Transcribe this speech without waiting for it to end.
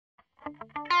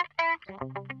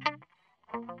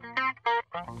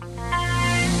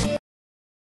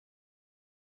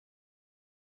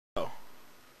Oh,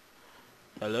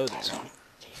 hello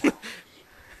there.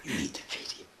 You need the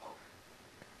video.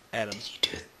 Adam, Did you do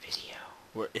the video?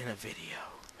 we're in a video.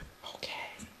 Okay.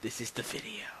 This is the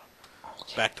video.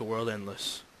 Okay. Back to World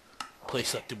Endless. Play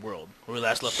selected world. Where we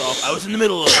last left off, I was in the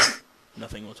middle of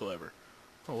nothing whatsoever.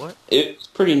 Oh, what? It's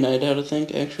pretty night out, I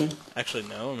think, actually. Actually,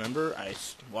 no. Remember, I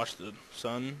watched the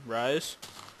sun rise.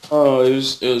 Oh, it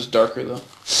was darker though.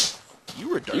 You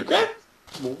were dark. You grabbed?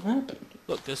 What happened?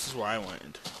 Look, this is where I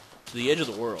went. To the edge of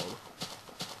the world.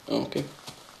 Oh, okay.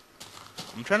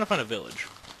 I'm trying to find a village.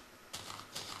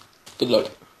 Good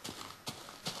luck.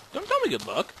 Don't tell me good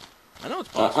luck. I know it's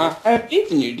possible. I have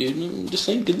faith in you, dude. I'm just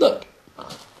saying good luck.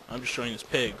 I'm just showing this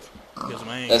pig because of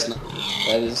my anger. That's not.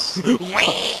 That is.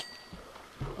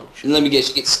 Let me guess,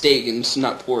 you get steak and it's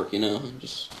not pork, you know.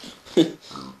 Just.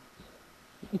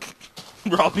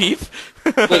 Raw beef?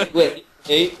 wait.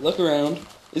 Hey, look around.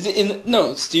 Is it in the...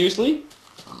 No, seriously?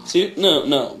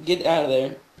 No. Get out of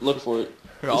there. Look for it.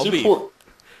 Raw Is there beef. pork?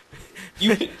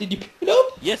 Did you pick it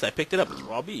up? Yes, I picked it up. It's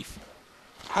raw beef.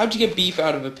 How'd you get beef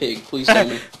out of a pig? Please tell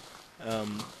me.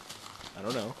 I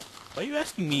don't know. Why are you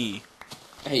asking me?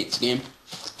 I hate this game.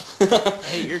 I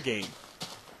hate your game.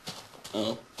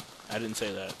 Oh. I didn't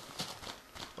say that.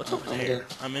 What's Oh, over okay. there?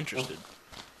 I'm interested.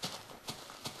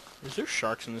 Is there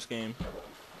sharks in this game?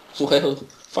 Well,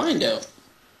 find out.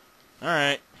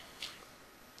 Alright.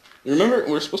 Remember,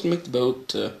 we're supposed to make the boat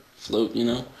to float, you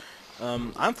know?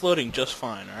 I'm floating just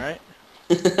fine, alright?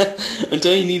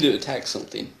 Until you need to attack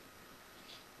something.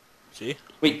 See?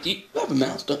 Wait, you have a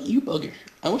mouse, don't you, bugger?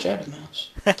 I wish I had a mouse.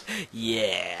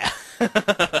 Yeah.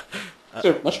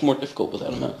 They're much more difficult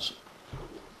without a mouse.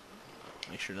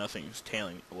 Make sure nothing's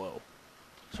tailing. Whoa.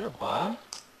 Is there a bottom?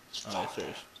 Oh, yes, there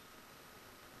is.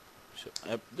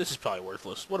 So, this is probably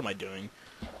worthless. What am I doing?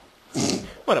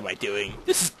 What am I doing?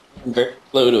 This is... Very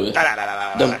low to it.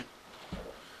 Dumb.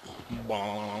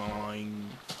 Boing.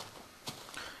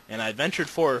 And I ventured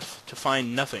forth to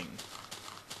find nothing.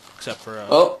 Except for,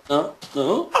 Oh,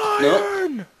 no.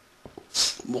 iron!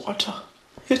 Water.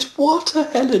 It's water,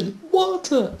 Helen.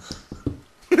 Water.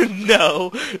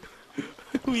 No.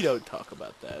 We don't talk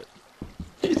about that.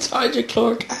 It's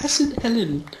hydrochloric acid,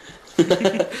 Helen.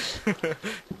 That's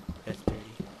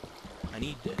dirty. I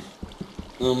need this.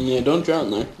 Yeah, don't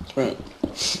drown there. That's right.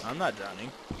 I'm not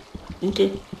drowning.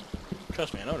 Okay.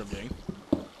 Trust me, I know what I'm doing.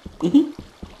 Mhm.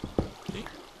 See?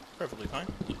 Perfectly fine.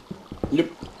 Yep.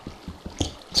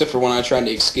 Except for when I tried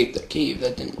to escape that cave,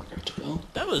 that didn't work too well.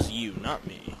 That was you, not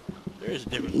me. There is a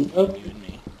difference between Nope. you and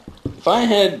me. If I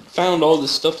had found all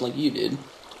this stuff like you did,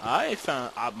 I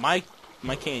found... my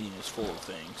canyon is full of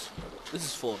things. This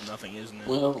is full of nothing, isn't it?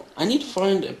 well, I need to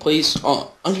find a place.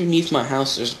 Oh, underneath my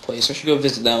house, there's a place. I should go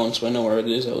visit that one so I know where it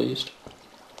is at least.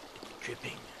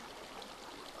 Dripping.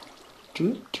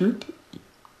 Droop.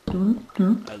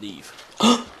 I leave.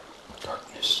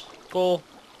 Darkness. Cole.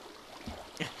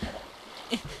 I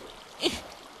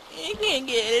can't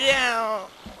get it out.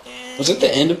 Was it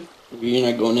the end of... You're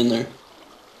not going in there?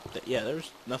 Yeah, there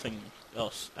was nothing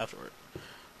else afterward.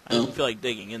 I Oh. didn't feel like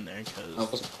digging in there I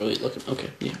because... wasn't really looking. Okay,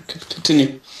 yeah,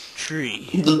 continue. Tree.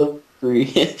 The low tree.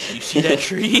 You see that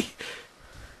tree?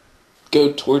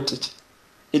 Go towards it.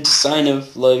 It's a sign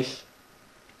of life.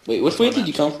 Wait, which way my did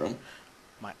you maps. come from?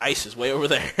 My ice is way over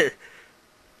there.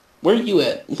 Where are you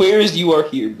at? Where is you are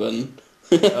here button?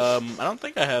 I don't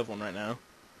think I have one right now.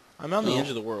 I'm on the Oh. edge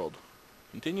of the world.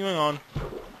 Continuing on.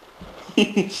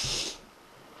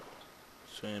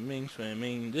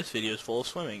 Swimming. This video is full of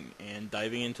swimming and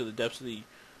diving into the depths of the...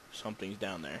 Something's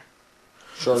down there.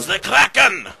 Shark. The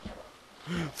Kraken!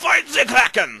 Fight the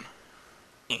Kraken!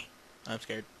 I'm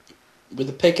scared. With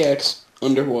a pickaxe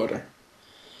underwater.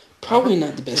 Probably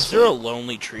not the best Is there a way.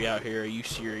 lonely tree out here? Are you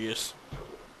serious?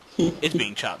 It's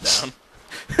being chopped down.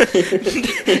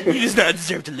 You does not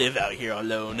deserve to live out here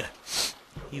alone.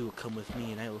 You will come with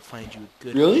me and I will find you a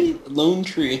good Really? home. Lone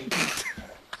tree.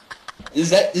 Is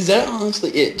that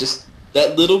honestly it? Just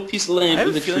that little piece of I land have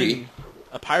with a a tree? feeling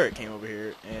a pirate came over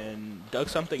here and dug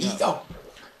something up. Oh.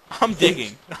 I'm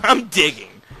digging. I'm digging.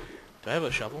 Do I have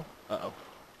a shovel? Uh-oh.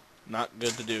 Not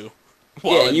good to do.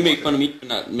 Yeah, and you make fun of me for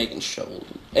not making shovel.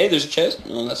 Hey, there's a chest.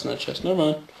 No, that's not a chest. Never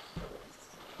mind.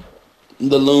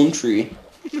 The lone tree.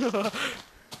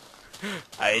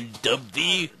 I dubbed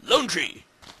thee Lone Tree.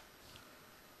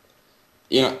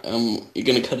 Yeah, you're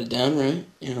gonna cut it down, right?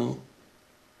 You know.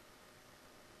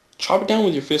 Chop it down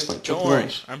with your fist like Chuck Don't worry.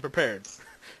 Norris. I'm prepared.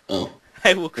 Oh.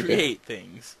 I will Okay. create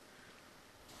things.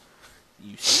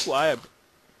 You see why I...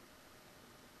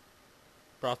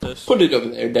 Brought this. Put it over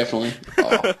there, definitely.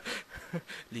 Oh.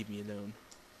 Leave me alone.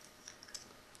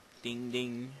 Ding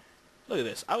ding. Look at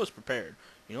this. I was prepared.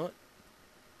 You know what?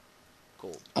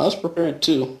 Gold. I was prepared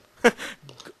too.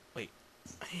 Wait.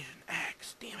 I need an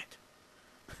axe. Damn it.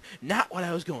 Not what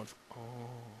I was going for. Oh.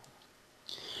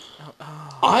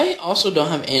 Oh. I also don't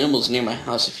have animals near my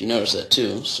house, if you notice that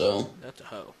too, so... That's a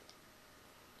hoe.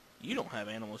 You don't have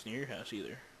animals near your house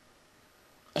either.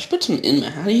 I should put some in my...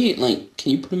 How do you, like,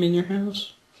 can you put them in your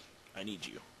house? I need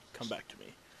you. Come back to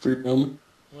me. For your moment?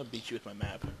 I'm gonna beat you with my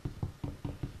map.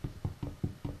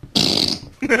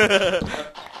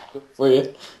 For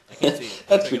you. I can't see it.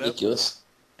 That's Pick it up. ridiculous.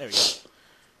 There we go.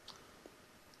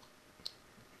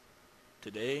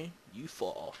 Today, you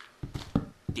fall.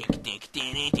 Dink, dink,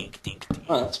 dink, dink, dink, dink.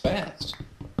 Oh, that's fast.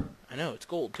 I know, it's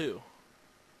gold, too.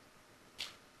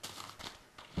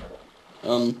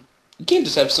 You can't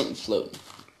just have something floating.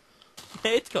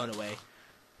 It's going away.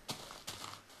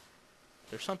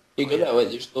 There's some... You go that way,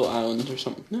 there's little islands or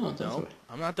something. No, that's No, the way.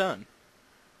 I'm not done.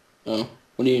 Oh,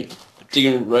 what are you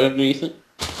digging right underneath it?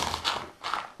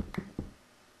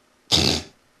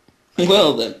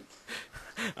 Well then.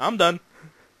 I'm done.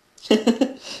 Fill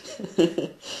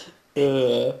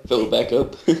it back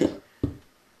up.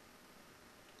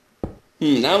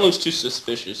 Now it looks too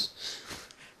suspicious.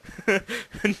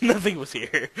 Nothing was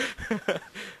here.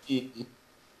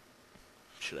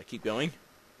 Should I keep going?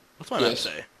 What's my map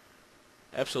say?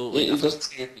 Absolutely It nothing. doesn't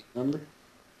say anything, remember?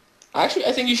 Actually,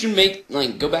 I think you should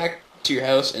go back to your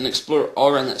house and explore all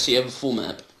around that so you have a full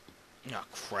map. Oh,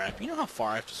 crap. You know how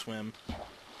far I have to swim?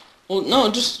 Well, no,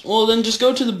 then just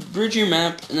go to the bridge of your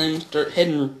map and then start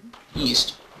heading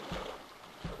east.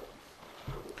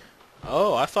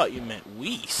 Oh, I thought you meant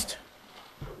west.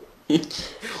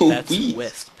 That's West.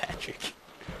 west, Patrick.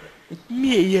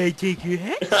 May I take your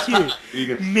hat, sir?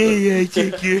 May I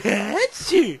take your hat,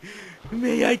 sir?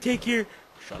 May I take your...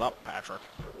 Shut up, Patrick.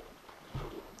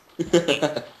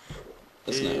 That's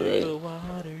not right. The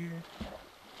water.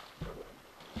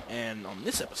 And on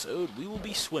this episode, we will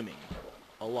be swimming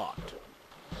a lot.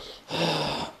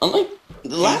 Unlike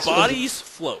the last Bodies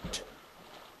float.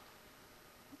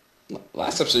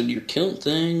 episode, you're killing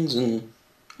things and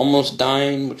almost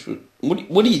dying.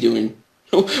 What are you doing?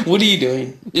 What are you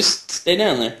doing? Just stay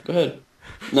down there. Go ahead.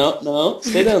 No,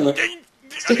 stay down there.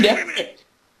 Stay down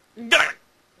there.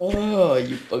 Oh,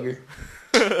 you bugger.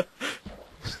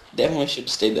 Definitely should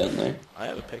stay down there. I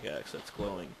have a pickaxe that's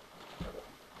glowing.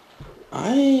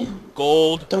 I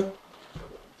Gold. don't.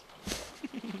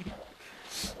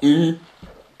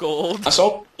 Gold. I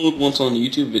saw it once on a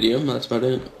YouTube video. That's about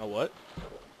it. A what?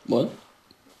 What?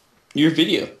 Your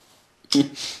video. Gold.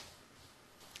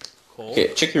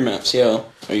 Okay, check your map. See how...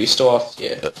 Are you still off?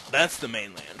 Yeah. That's the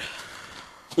mainland.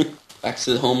 Back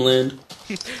to the homeland.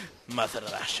 Mother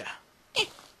Russia.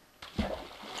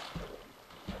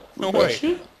 Don't worry.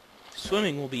 Russia?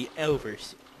 Swimming will be over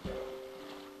soon.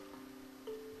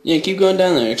 Yeah, keep going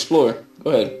down there. Explore. Go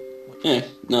ahead. Yeah.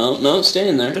 No, stay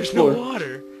in there. There's Explore. no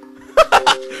water.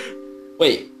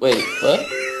 Wait, what?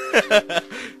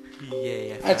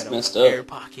 Yeah, That's I messed air up.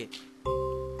 pocket.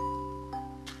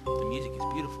 The music is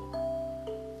beautiful.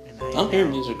 And I don't am hear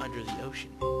now music. under the ocean.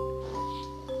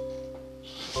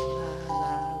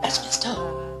 That's messed up.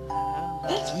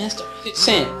 That's messed up. Hit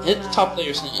sand. Hit the top layer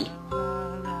of sand.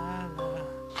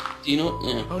 Do you know what?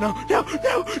 Yeah. Oh no,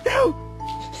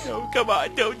 no, come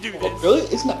on, don't do Oh, this. really?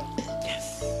 It's not...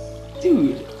 Yes.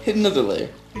 Dude, hit another layer.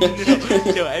 No,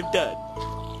 I'm done.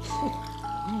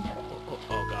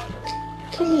 Oh god.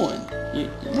 Come on.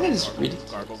 That is ridiculous.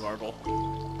 Gargle. Garble.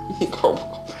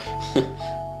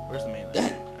 Where's the mainland?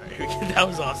 That- Alright, here we go. That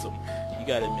was awesome. You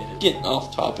gotta admit it. Getting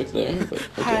off topic there. But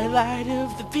okay. Highlight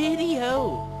of the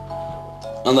video.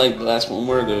 Unlike the last one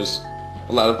where there's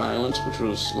a lot of violence, which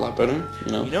was a lot better,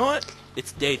 you know? You know what?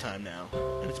 It's daytime now.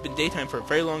 And it's been daytime for a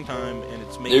very long time, and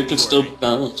it's making There me could still worry. be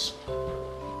violence.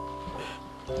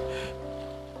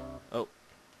 Oh.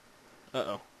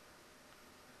 Uh-oh.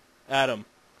 Adam.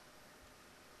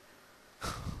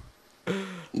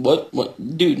 What?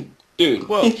 Dude.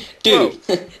 Whoa. Dude.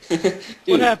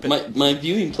 What happened? My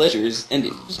viewing pleasure is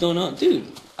ending. What's going on? Dude,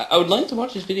 I would like to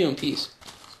watch this video in peace.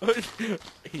 Can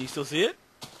you still see it?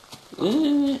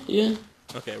 Yeah.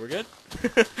 Okay, we're good?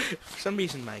 For some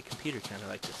reason, my computer kind of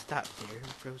like to stop there and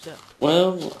froze up.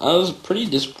 Well, I was pretty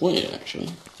disappointed, actually.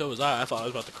 So was I. I thought I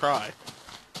was about to cry.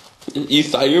 You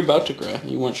thought you were about to cry.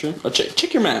 You weren't sure? Oh,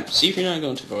 check your map. See if you're not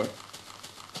going too far.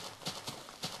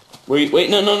 Wait,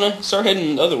 no. Start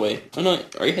heading the other way. Oh, no.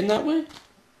 Are you heading that way?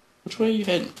 Which way are you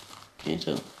heading? Can't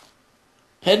tell.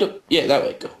 Head up. Yeah, that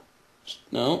way. Go.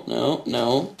 No.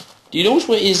 Do you know which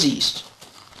way is east?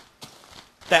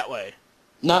 That way.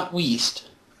 Not Weast.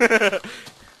 This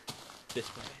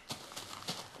way.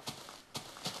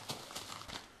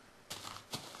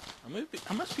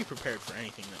 I must be prepared for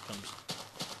anything that comes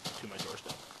to my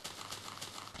doorstep.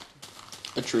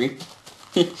 A tree.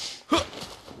 I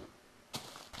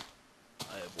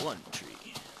have one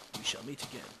tree. We shall meet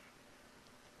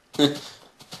again.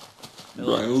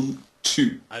 Hello. Round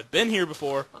 2. I've been here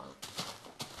before.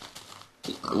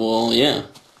 Well, yeah.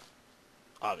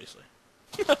 Obviously.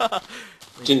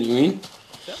 Genuine.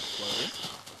 Yep, slowly.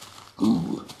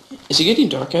 Ooh. Is it getting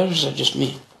dark out, or is that just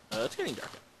me? It's getting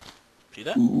dark. See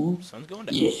that? Ooh. Sun's going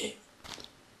down. Yeah.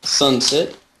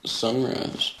 Sunset.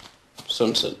 Sunrise.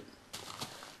 Sunset.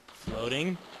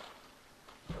 Floating.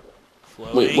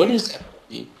 Floating. Wait, what is that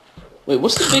mean? Wait,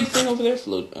 what's the big thing over there?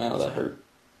 Float. Ow, that hurt.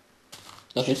 You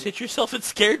Nothing? just hit yourself. It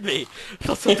scared me. I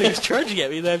thought something was charging at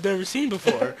me that I've never seen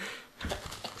before.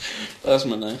 That's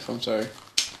my knife, I'm sorry.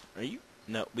 Are you?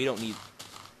 No, we don't need...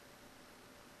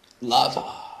 Lava.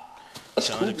 That's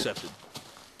Challenge cool. accepted.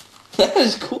 That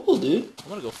is cool, dude. I'm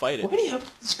gonna go fight it. Why do you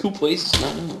have these cool places?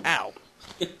 Not know. Ow.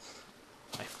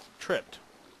 I tripped.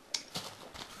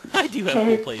 I do have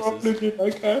cool places. I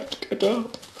can't get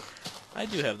up. I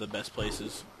do have the best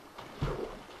places.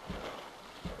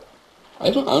 I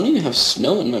don't even have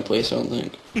snow in my place, I don't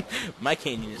think. My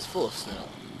canyon is full of snow.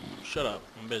 Shut up.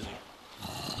 I'm busy.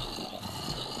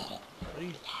 What are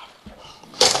you...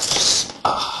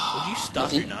 Would you stop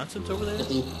Nothing. your nonsense over there?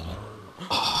 Nothing.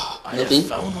 I Nothing. have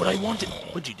found what I wanted.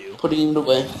 What'd you do? Putting it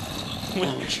away. What-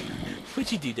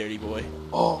 What'd you do, dirty boy?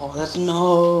 Oh, that's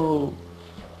no.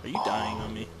 Are you dying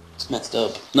on me? It's messed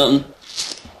up. Nothing.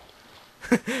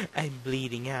 I'm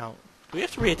bleeding out. Do we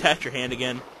have to reattach your hand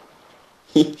again?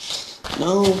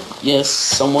 No. Yes,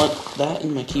 somewhat. That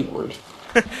and my keyboard.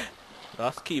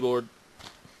 Lost the keyboard.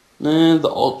 Nah, the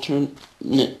alternate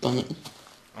button.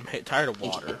 I'm tired of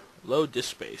water. Load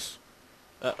disk space.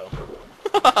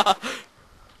 Uh-oh.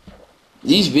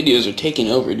 These videos are taking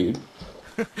over, dude.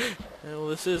 Well,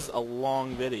 this is a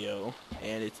long video,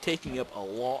 and it's taking up a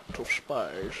lot of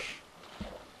space.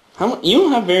 How much? You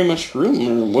don't have very much room,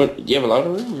 or what? Do you have a lot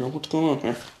of room, or what's going on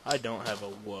here? I don't have a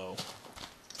whoa.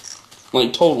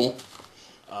 Like total.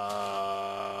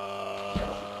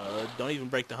 Don't even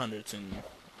break the hundreds, and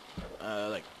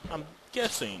like I'm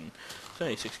guessing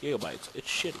 76 gigabytes. It's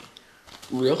shitty.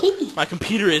 Really? My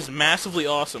computer is massively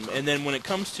awesome, and then when it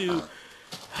comes to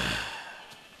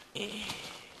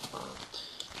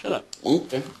shut up.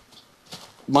 Okay.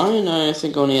 Mine, I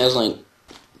think, only has like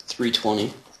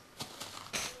 320.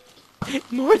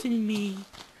 More than me.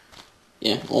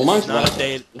 Yeah. Well, This mine's is not not a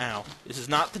day. Ow. This is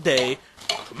not the day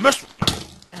to mess with me.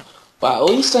 Ow. Wow.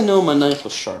 At least I know my knife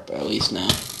was sharp. At least now.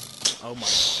 Oh my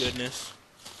goodness.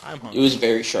 I'm It hungry. was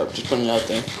very sharp. Just putting it out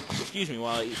there. Excuse me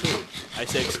while I eat food. I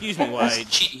said excuse me while I That's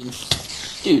cheating.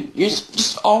 Dude, you're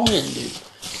just all in, dude.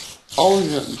 All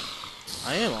in nothing.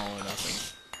 I am all or nothing.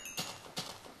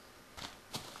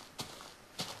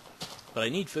 But I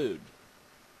need food.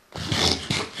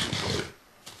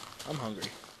 I'm hungry.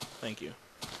 Thank you.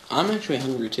 I'm actually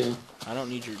hungry too. I don't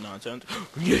need your nonsense.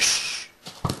 Yes!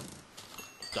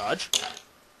 Dodge.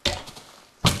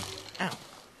 Ow.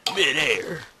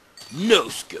 Mid-air. No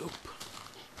scope.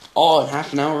 Oh, in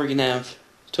half an hour we're gonna have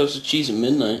toasted cheese at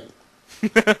midnight.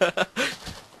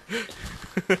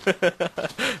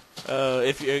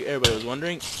 If everybody was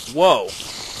wondering, whoa!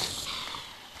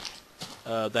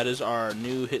 That is our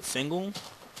new hit single.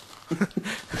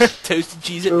 Toasted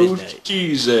cheese at midnight.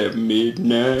 cheese at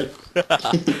midnight.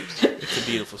 It's a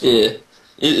beautiful song. Yeah,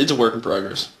 it's a work in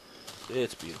progress.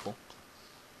 It's beautiful.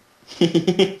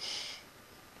 They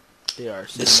are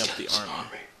setting up the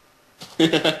army.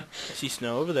 I see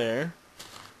snow over there.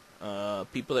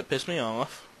 People that piss me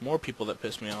off. More people that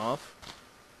piss me off.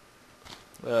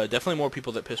 Definitely more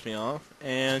people that piss me off.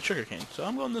 And sugarcane. So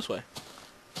I'm going this way.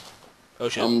 Oh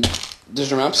shit. Does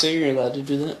your map say you're allowed to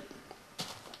do that?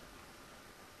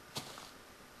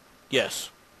 Yes.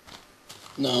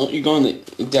 No, you're going the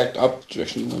exact opposite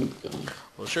direction you want to be going.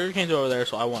 Well, sugarcane's over there,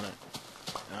 so I want it.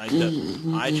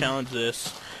 And I challenge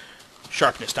this.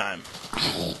 Sharpness time.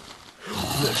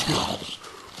 Let's go.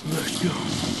 Let's go.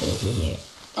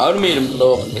 I would have made him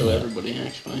blow up and kill everybody,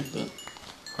 actually, but...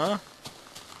 Huh?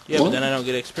 Yeah, What? but then I don't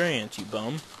get experience, you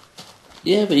bum.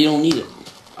 Yeah, but you don't need it.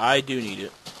 I do need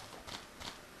it.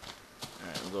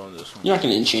 Alright, I'm going to this one. You're not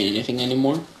going to enchant anything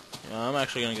anymore. Yeah, I'm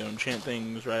actually going to go enchant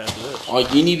things right after this. Oh,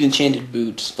 you need enchanted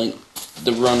boots, like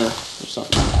the runner or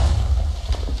something.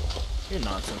 Your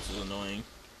nonsense is annoying.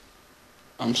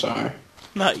 I'm sorry.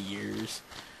 Not yours.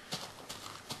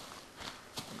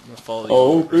 I'm going to follow you.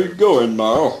 Oh, keep going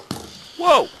now.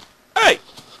 Whoa! Hey!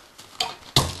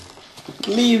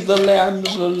 Leave the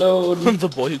lambs alone. The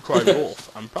boy who cried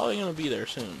wolf. I'm probably gonna be there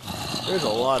soon. There's a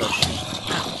lot of sheep.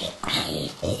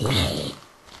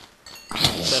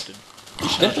 Accepted. You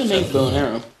should definitely make bow and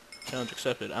arrow. Challenge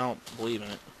accepted. I don't believe in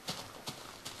it.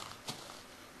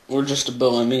 Or just a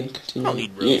bow, I mean. I Continue. don't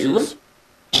need roses.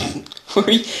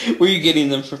 Were you getting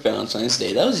them for Valentine's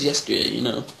Day? That was yesterday, you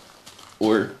know.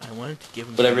 Or I wanted to give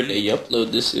him whatever day you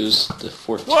upload this, it was the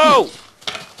 14th. Whoa!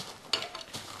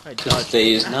 Because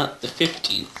today is not the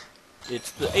 15th.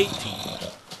 It's the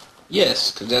 18th.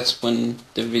 Yes, because that's when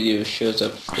the video shows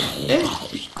up. You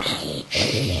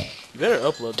better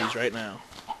upload these right now.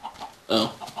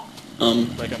 Oh.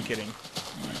 Like I'm kidding.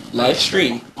 Live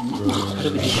stream. I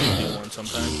should do one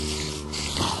sometime.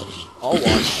 I'll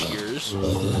watch yours.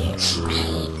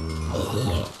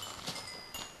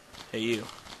 Hey you.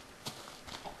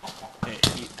 Hey,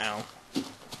 you. Ow.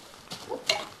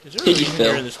 Is there a reason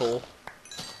you're in this hole?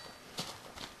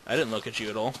 I didn't look at you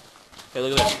at all. Hey,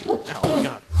 look at this. Ow, oh my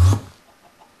god.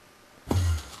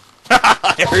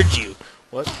 I heard you.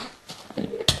 What?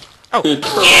 Oh.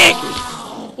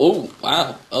 Oh,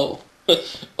 wow. Oh.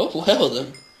 Oh, well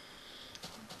then.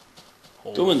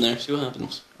 Go in there, see what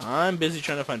happens. I'm busy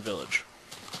trying to find village.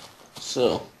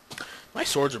 So. My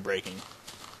swords are breaking.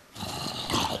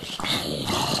 It's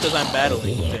because I'm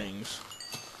battling things.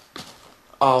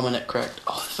 Oh, my neck cracked.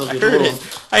 Oh, that felt I good. heard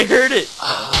it. I heard it.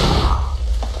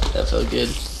 That felt good.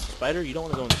 Spider, you don't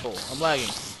want to go in this hole. I'm lagging.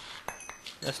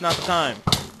 That's not the time.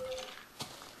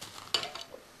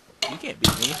 You can't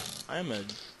beat me. I'm a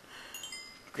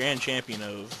grand champion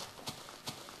of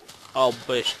all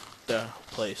but the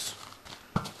place.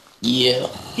 Yeah.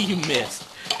 You missed.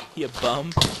 You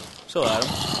bum. So, Adam,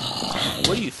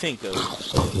 what do you think of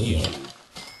YouTube?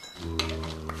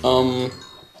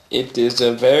 It is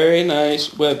a very nice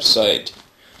website.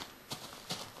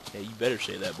 Yeah, you better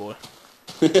say that, boy.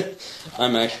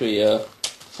 I'm actually,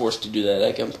 forced to do that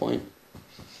at gunpoint.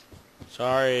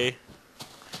 Sorry.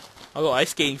 I'll go ice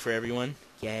skating for everyone.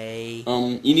 Yay.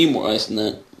 You need more ice than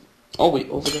that. Oh, wait,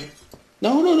 over there.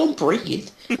 No, don't break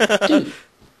it. Dude.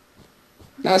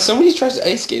 Now, if somebody tries to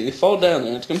ice skate, they fall down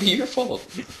there, it's gonna be your fault.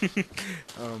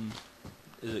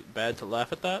 Is it bad to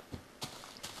laugh at that?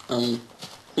 Well,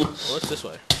 What's this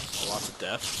way? Lots of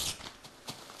death.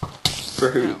 for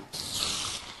who?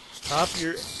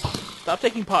 Stop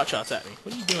taking pot shots at me.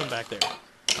 What are you doing back there?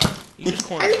 You just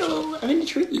cornered yourself. I'm in the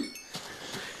tree.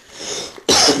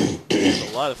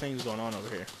 There's a lot of things going on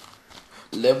over here.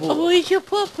 Level. Oh, it's your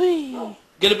puppy.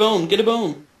 Get a bone, get a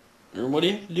bone. Or what do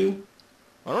you have to do?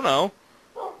 I don't know.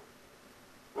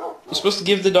 You're supposed to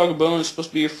give the dog a bone, it's supposed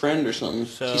to be your friend or something.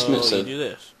 So Smith said. you do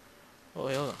this. Oh,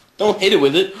 wait, hold on. Don't hit it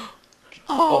with it.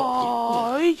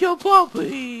 Oh, it's your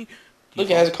puppy. Look,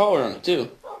 it has a collar on it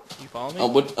too. You follow me?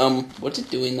 What's it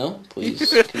doing though? Please.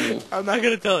 Can you... I'm not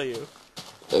gonna tell you.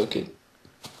 Okay.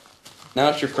 Now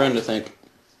it's your friend, I think.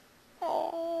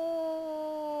 Oh.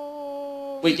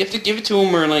 Wait, you have to give it to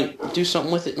him or like do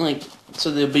something with it, like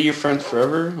so they'll be your friends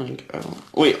forever. Like I don't.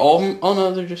 Wait, all of them? Oh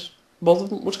no, they're just both of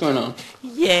them. What's going on?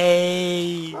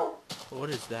 Yay! What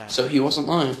is that? So he wasn't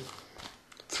lying.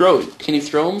 Throw it. Can you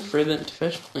throw him for them to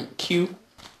fish? Like Q,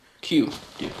 dude.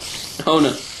 Oh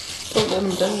no! Don't let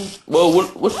him down. Whoa!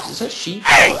 What is that? Sheep?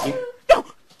 Hey! No!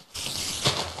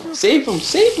 Save him,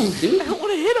 dude. I don't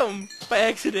want to hit him by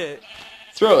accident.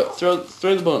 Throw it. Throw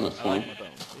the bone up I for like him. my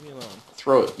bone. Leave me alone.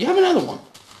 Throw it. You have another one.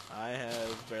 I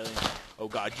have barely. Oh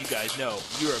God, you guys know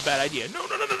you're a bad idea. No,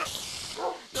 no, no, no, no.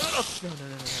 No, no, no, no,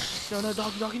 no, no, no,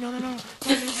 doggy, no, no, no, no,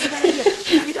 it's a bad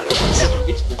idea.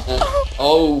 Doggy,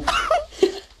 Oh.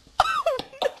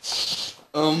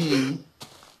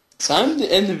 Time to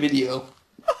end the video.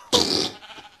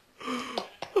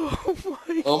 Oh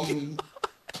my.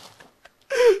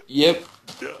 Yep.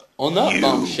 On that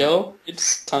bombshell,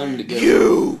 it's time to go.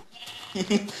 You.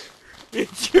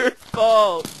 It's your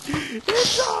fault.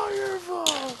 It's all your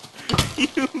fault.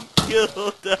 You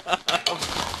killed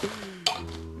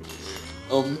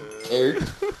him. Eric.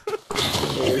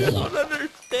 I don't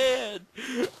understand.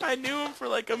 I knew him for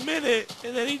like a minute,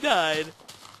 and then he died.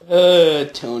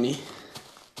 Tony.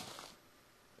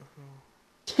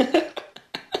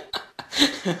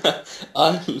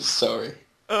 I'm sorry.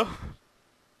 Oh.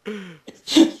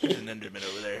 There's an Enderman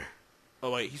over there.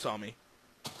 Oh wait, he saw me.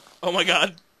 Oh my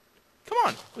God. Come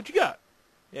on, what you got?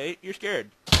 Yeah, you're scared.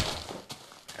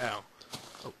 Ow.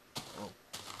 Oh.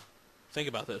 Think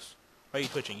about this. Why are you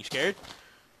twitching? You scared?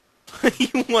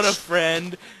 You want a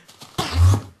friend?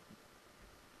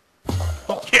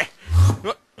 Oh, yeah.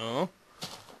 Oh.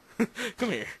 Come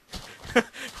here.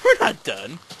 We're not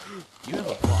done. You have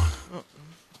a block. Oh,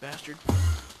 bastard.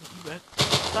 You bet.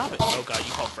 Stop it. Oh God,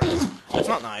 you called friends. That's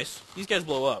not nice. These guys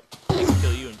blow up. They can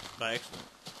kill you by accident.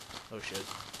 Oh shit.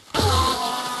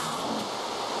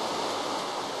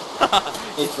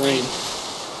 It's rain.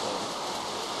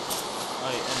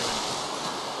 Alright,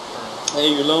 Hey,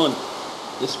 you're low on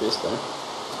this space there.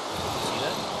 see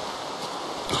that?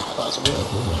 Possibly. You're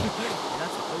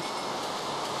not supposed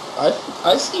to.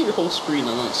 I see your whole screen,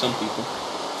 unlike some people.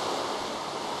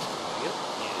 Yep.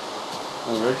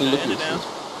 I reckon Should I look end at it now? this.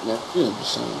 Yeah, I'm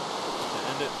just saying. Should I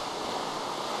end it?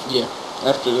 Yeah,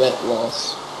 after that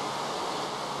loss.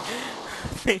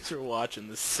 Thanks for watching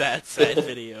this sad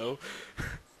video.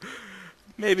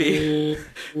 Maybe.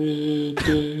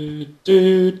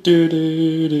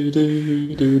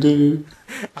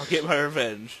 I'll get my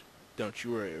revenge. Don't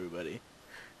you worry, everybody.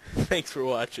 Thanks for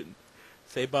watching.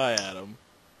 Say bye, Adam.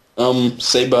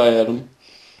 Say bye, Adam.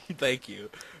 Thank you.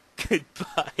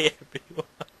 Goodbye,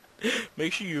 everyone.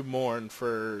 Make sure you mourn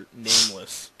for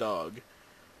Nameless Dog.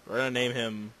 We're gonna name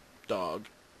him Dog.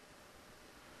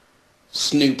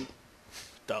 Snoop.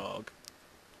 Dog.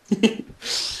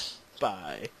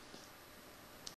 Bye.